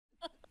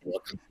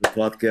Welcome to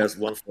Podcast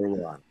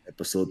 141,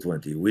 Episode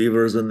 20.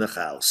 Weavers in the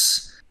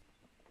house.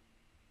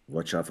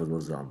 Watch out for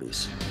those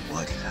zombies.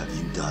 What have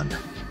you done?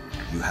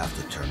 You have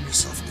to turn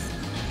yourself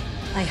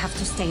in. I have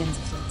to stay in the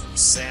field.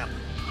 Sam,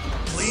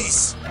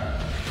 please!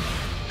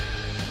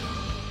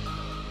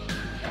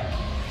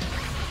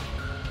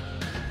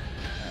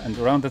 And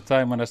around the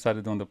time when I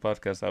started doing the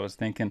podcast, I was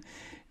thinking,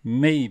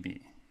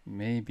 maybe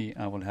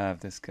I will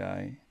have this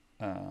guy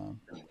on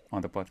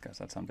the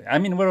podcast at some day. I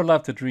mean, we're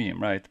allowed to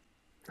dream, right?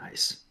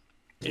 Nice.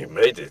 You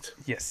made it.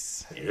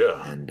 Yes.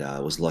 Yeah. And I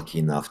was lucky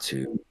enough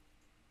to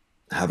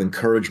have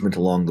encouragement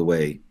along the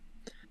way.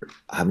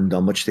 I haven't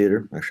done much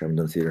theater. Actually, I haven't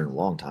done theater in a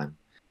long time.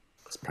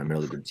 It's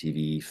primarily been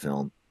TV,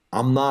 film.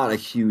 I'm not a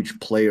huge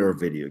player of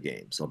video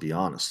games, I'll be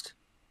honest.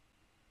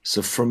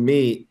 So for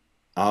me,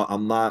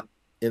 I'm not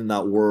in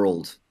that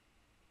world,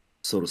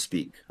 so to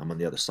speak. I'm on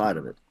the other side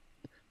of it.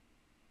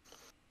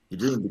 You're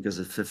doing it because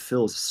it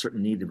fulfills a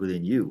certain need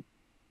within you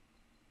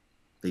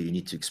that you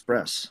need to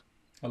express.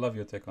 I love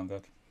your take on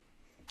that.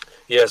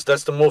 Yes,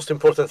 that's the most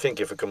important thing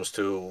if it comes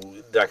to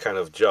that kind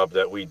of job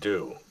that we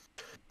do.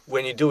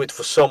 When you do it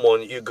for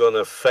someone, you're going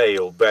to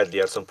fail badly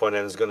at some point,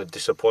 and it's going to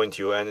disappoint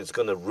you, and it's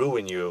going to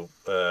ruin you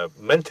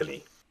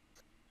mentally.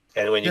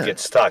 And when you get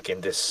stuck in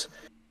this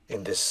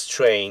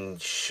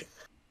strange,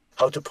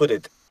 how to put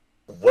it,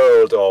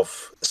 world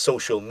of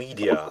social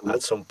media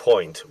at some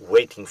point,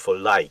 waiting for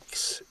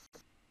likes.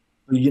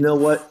 You know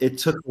what? It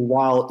took a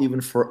while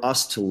even for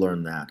us to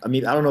learn that. I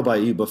mean, I don't know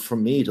about you, but for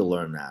me to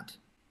learn that.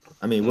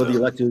 I mean, whether you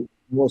like to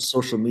use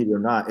social media or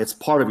not, it's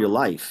part of your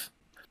life.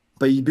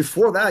 But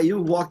before that, you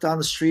would walk down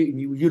the street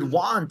and you'd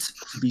want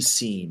to be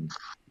seen.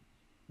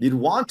 You'd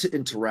want to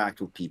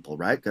interact with people,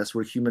 right? That's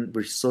we're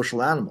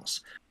social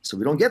animals. So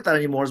we don't get that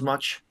anymore as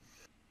much.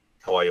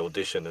 How I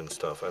auditioned and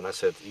stuff, and I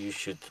said, you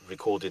should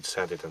record it,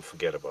 send it, and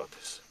forget about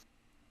this.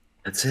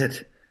 That's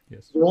it.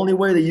 Yes. The only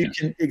way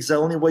that it's the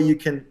only way you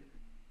can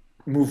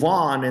move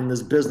on in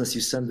this business.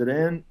 You send it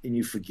in and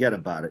you forget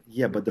about it.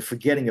 Yeah, but the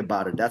forgetting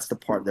about it, that's the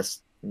part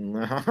that's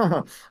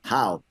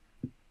how.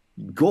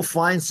 Go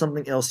find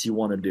something else you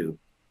want to do.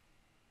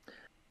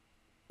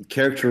 The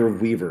character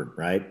of Weaver,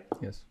 right?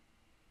 Yes.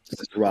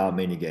 Throughout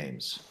many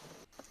games.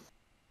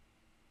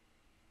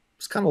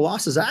 He's kind of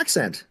lost his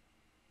accent,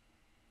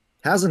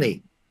 hasn't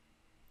he?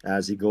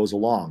 As he goes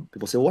along.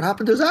 People say, what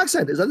happened to his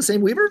accent? Is that the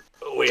same Weaver?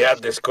 We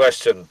had this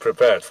question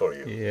prepared for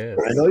you. Yes.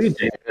 I know you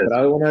did, but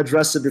I want to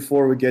address it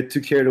before we get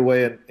too carried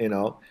away.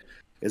 And,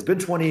 it's been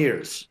 20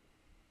 years,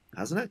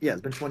 hasn't it? Yeah,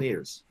 it's been 20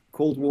 years.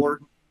 Cold War,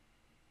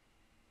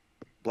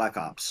 Black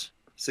Ops,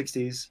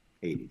 60s,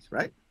 80s,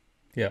 right?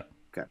 Yeah.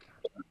 Okay.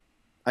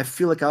 I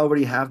feel like I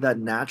already have that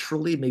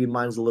naturally. Maybe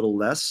mine's a little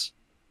less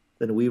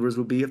than Weaver's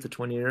would be after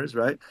 20 years,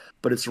 right?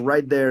 But it's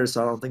right there,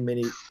 so I don't think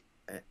many,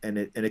 and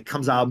it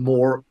comes out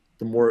more.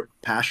 The more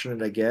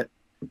passionate I get,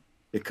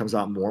 it comes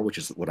out more, which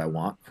is what I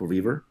want for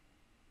Weaver.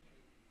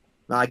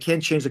 Now, I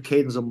can't change the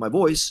cadence of my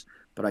voice,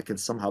 but I can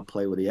somehow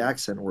play with the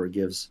accent where it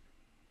gives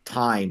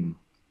time,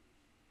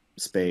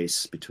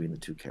 space between the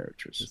two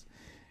characters.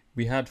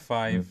 We had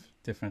 5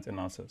 different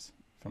announcers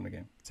from the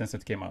game since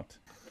it came out.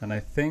 And I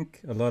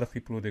think a lot of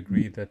people would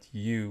agree that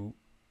you,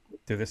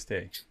 to this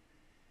day,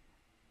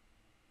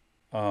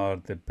 are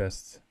the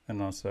best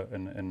announcer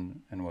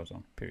in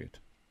Warzone, period.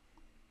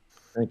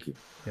 Thank you.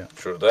 Yeah.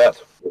 True that.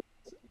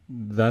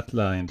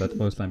 That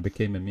voice line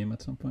became a meme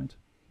at some point.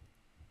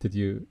 Did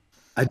you?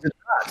 I did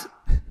not.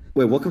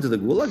 Wait, Welcome to the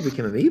Gulag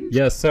became a meme?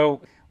 Yeah,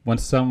 so when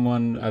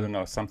someone, I don't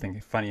know,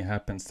 something funny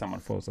happens, someone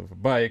falls off a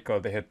bike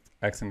or they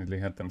accidentally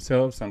hit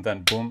themselves, and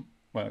then boom,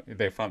 well,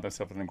 they found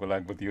themselves in the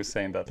Gulag with you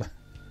saying that.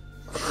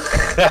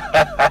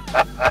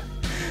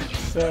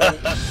 So